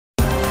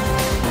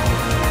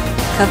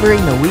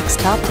covering the week's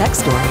top tech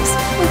stories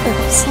with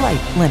a slight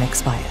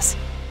Linux bias.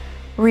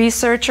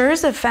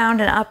 Researchers have found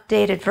an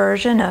updated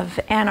version of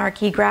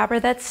Anarchy Grabber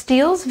that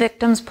steals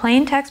victims'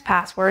 plain text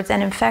passwords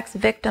and infects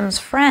victims'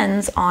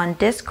 friends on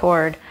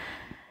Discord.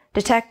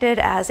 Detected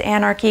as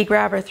Anarchy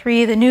Grabber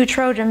 3, the new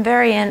Trojan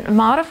variant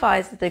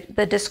modifies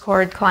the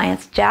Discord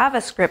client's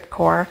JavaScript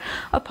core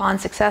upon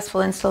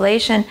successful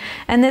installation,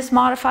 and this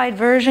modified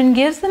version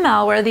gives the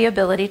malware the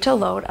ability to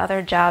load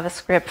other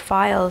JavaScript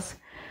files.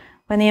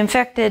 When the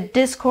infected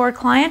Discord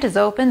client is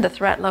opened, the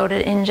threat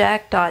loaded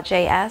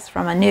index.js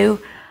from a new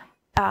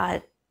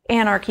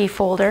Anarchy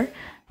folder.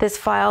 This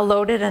file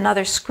loaded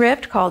another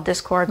script called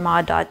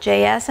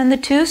discordmod.js, and the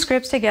two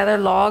scripts together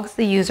logs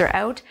the user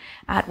out,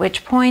 at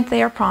which point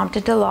they are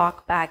prompted to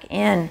log back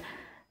in.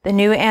 The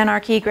new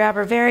Anarchy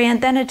Grabber variant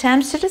then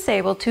attempts to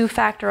disable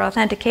two-factor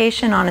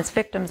authentication on its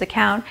victim's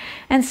account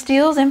and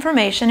steals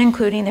information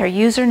including their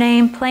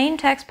username, plain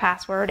text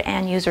password,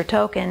 and user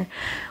token,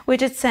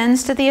 which it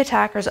sends to the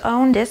attacker's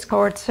own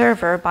Discord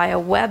server by a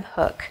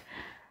webhook.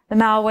 The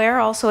malware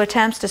also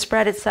attempts to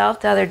spread itself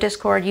to other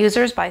Discord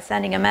users by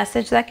sending a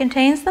message that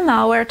contains the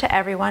malware to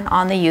everyone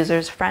on the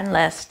user's friend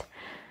list.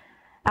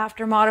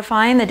 After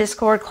modifying the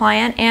Discord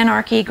client,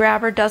 Anarchy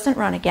Grabber doesn't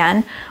run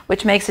again,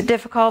 which makes it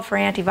difficult for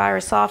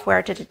antivirus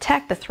software to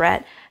detect the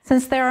threat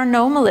since there are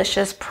no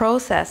malicious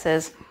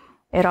processes.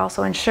 It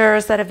also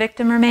ensures that a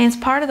victim remains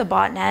part of the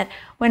botnet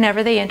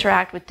whenever they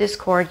interact with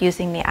Discord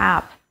using the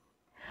app.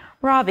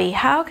 Robbie,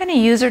 how can a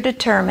user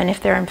determine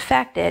if they're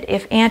infected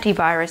if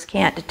antivirus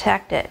can't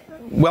detect it?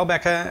 Well,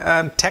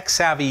 Becca,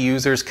 tech-savvy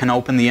users can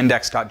open the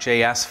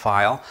index.js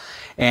file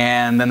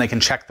and then they can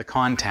check the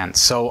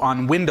contents. So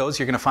on Windows,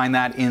 you're going to find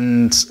that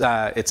in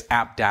its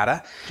app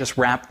data. Just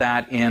wrap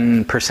that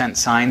in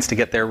 %signs to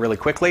get there really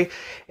quickly,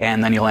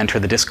 and then you'll enter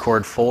the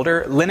Discord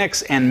folder.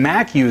 Linux and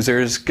Mac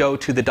users go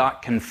to the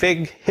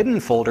 .config hidden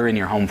folder in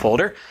your home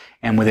folder,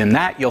 and within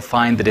that, you'll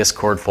find the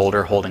Discord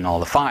folder holding all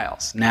the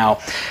files. Now,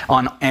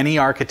 on any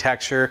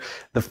architecture,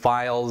 the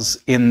files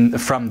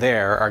from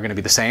there are going to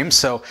be the same.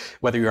 So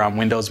whether you're on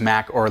Windows,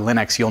 Mac, or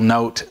Linux, you'll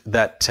note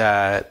that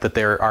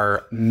there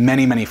are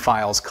many, many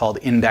files called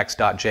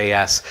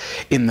index.js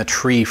in the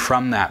tree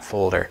from that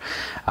folder.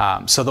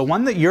 So the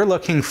one that you're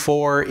looking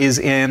for is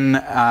in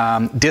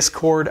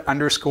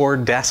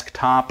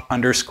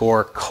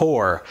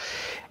Discord_desktop_core.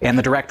 And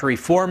the directory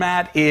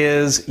format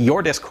is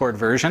your Discord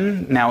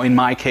version. Now, in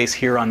my case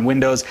here on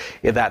Windows,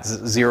 that's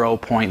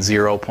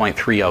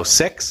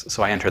 0.0.306.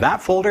 So I enter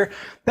that folder,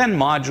 then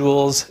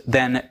modules,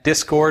 then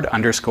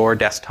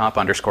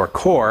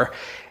Discord_desktop_core.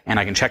 And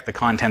I can check the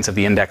contents of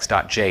the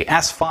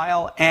index.js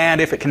file.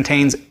 And if it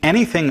contains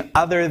anything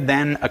other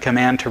than a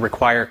command to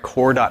require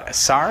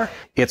core.sr,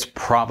 it's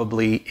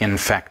probably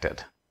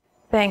infected.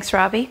 Thanks,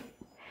 Robbie.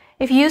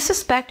 If you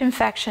suspect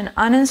infection,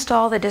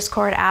 uninstall the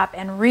Discord app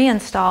and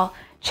reinstall.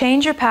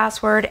 Change your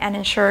password and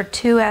ensure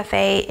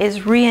 2FA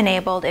is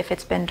re-enabled if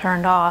it's been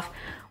turned off.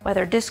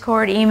 Whether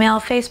Discord,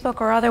 email,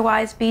 Facebook, or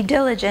otherwise, be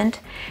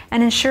diligent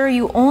and ensure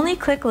you only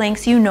click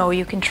links you know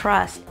you can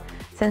trust.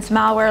 Since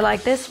malware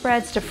like this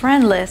spreads to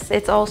friend lists,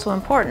 it's also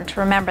important to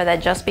remember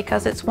that just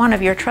because it's one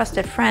of your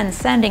trusted friends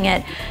sending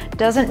it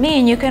doesn't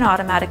mean you can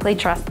automatically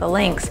trust the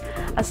links.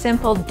 A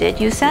simple "did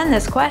you send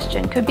this?"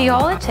 question could be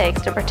all it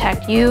takes to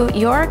protect you,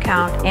 your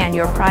account, and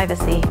your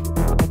privacy.